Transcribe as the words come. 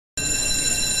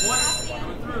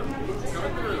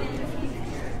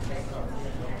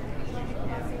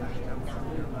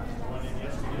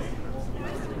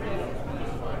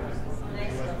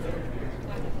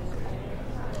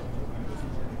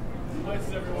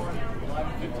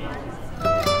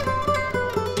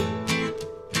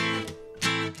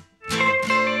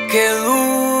Que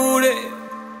dure.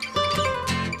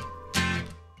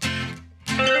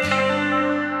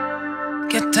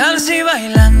 ¿Qué tal si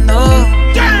bailando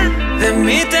de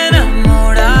mí te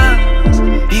enamoras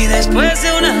y después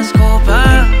de unas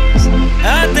copas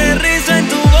aterrizo en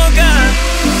tu boca?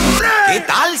 ¿Qué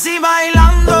tal si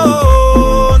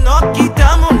bailando nos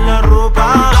quitamos la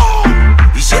ropa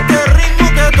y si este ritmo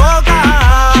te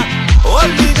toca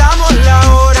olvidamos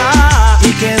la hora?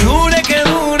 Y que dure, que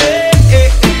dure,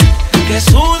 que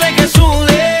sude,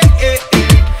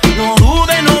 no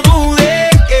dude, no dude,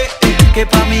 que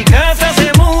pa' mi casa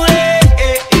se mude,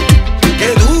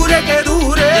 que dure, que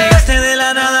dure. Llegaste de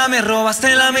la nada, me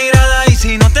robaste la mirada y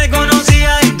si no te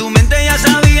conocía, en tu mente ya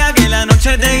sabía que la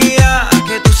noche te guía,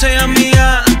 que tú seas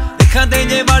mía. Déjate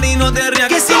llevar y no te rías,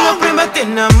 que si lo primas te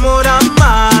enamoras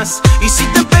más y si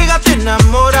te pegas te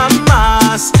enamoras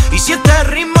más y si este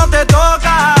ritmo te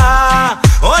toca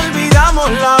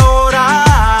olvidamos la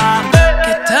hora.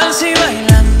 ¿Qué tal si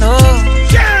bailando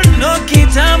nos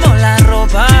quitamos la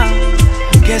ropa?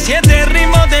 Que si este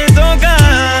ritmo te toca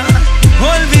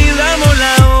olvidamos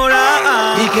la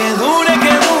hora. Y que dure,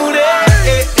 que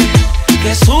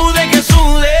sude,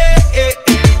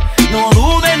 no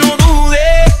dude, no dude,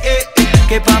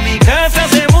 que pa' mi casa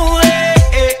se mude.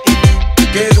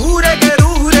 Que dure, que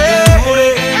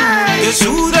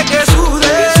sude,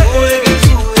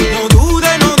 no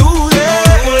dude, no dude,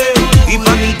 y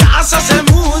pa' mi casa se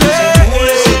mude.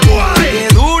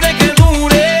 Que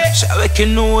dure, sabes que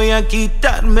no voy a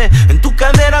quitarme en tu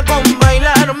cadera con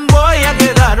bailar, voy a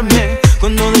quedarme.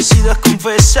 Cuando decidas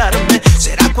confesarme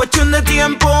será cuestión de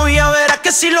tiempo y ya verás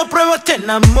que si lo pruebas te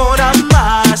enamoras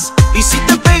más y si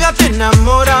te pegas te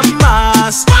enamoras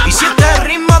más y si este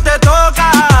ritmo te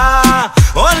toca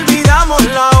olvidamos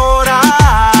la hora.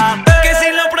 Que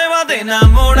si lo pruebas te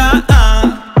enamoras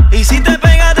y si te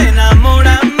pegas te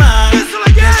enamoras más,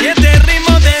 que si este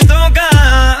ritmo te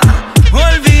toca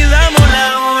olvidamos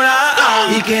la hora.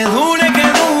 Y que dure, que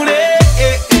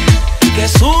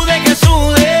sude,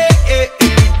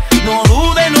 no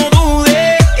dude, no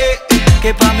dude,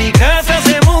 que pa' mi casa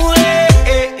se mude.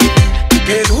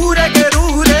 Que dure, que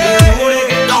sude,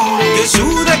 no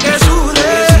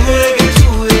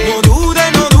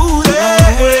dude, no dude,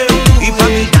 y pa'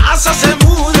 mi casa se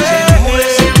mude.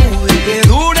 Que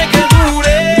dure,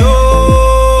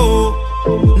 yo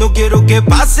no quiero que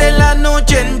pase la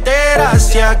noche entera,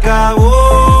 se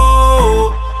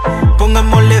acabó.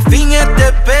 Pongámosle fin a esta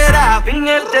espera, Yo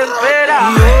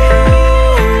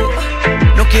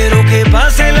no quiero que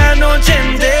pase la noche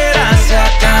entera, se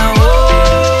acabó.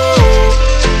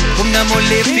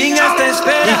 Pongámosle fin a esta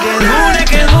espera. Y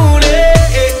que dure,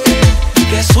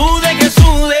 que sude,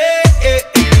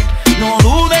 no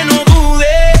dude, no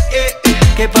dude,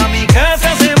 que pa' mi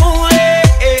casa se mude.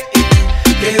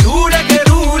 Que dure, que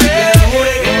sude,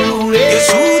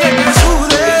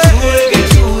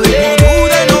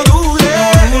 no dude,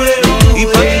 y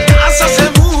pa' mi casa se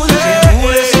mude.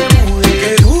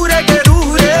 Que dure,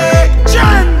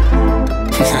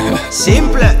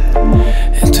 simple.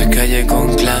 Esto es calle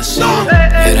con clase,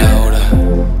 era hora.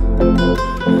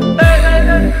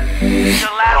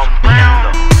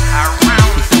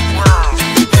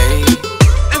 Hey,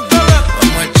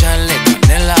 vamos a echarle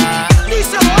canela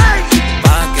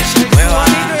pa' que se mueva.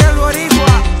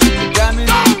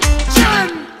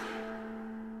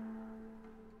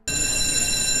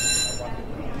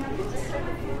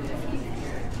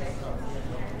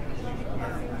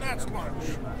 That's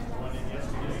lunch.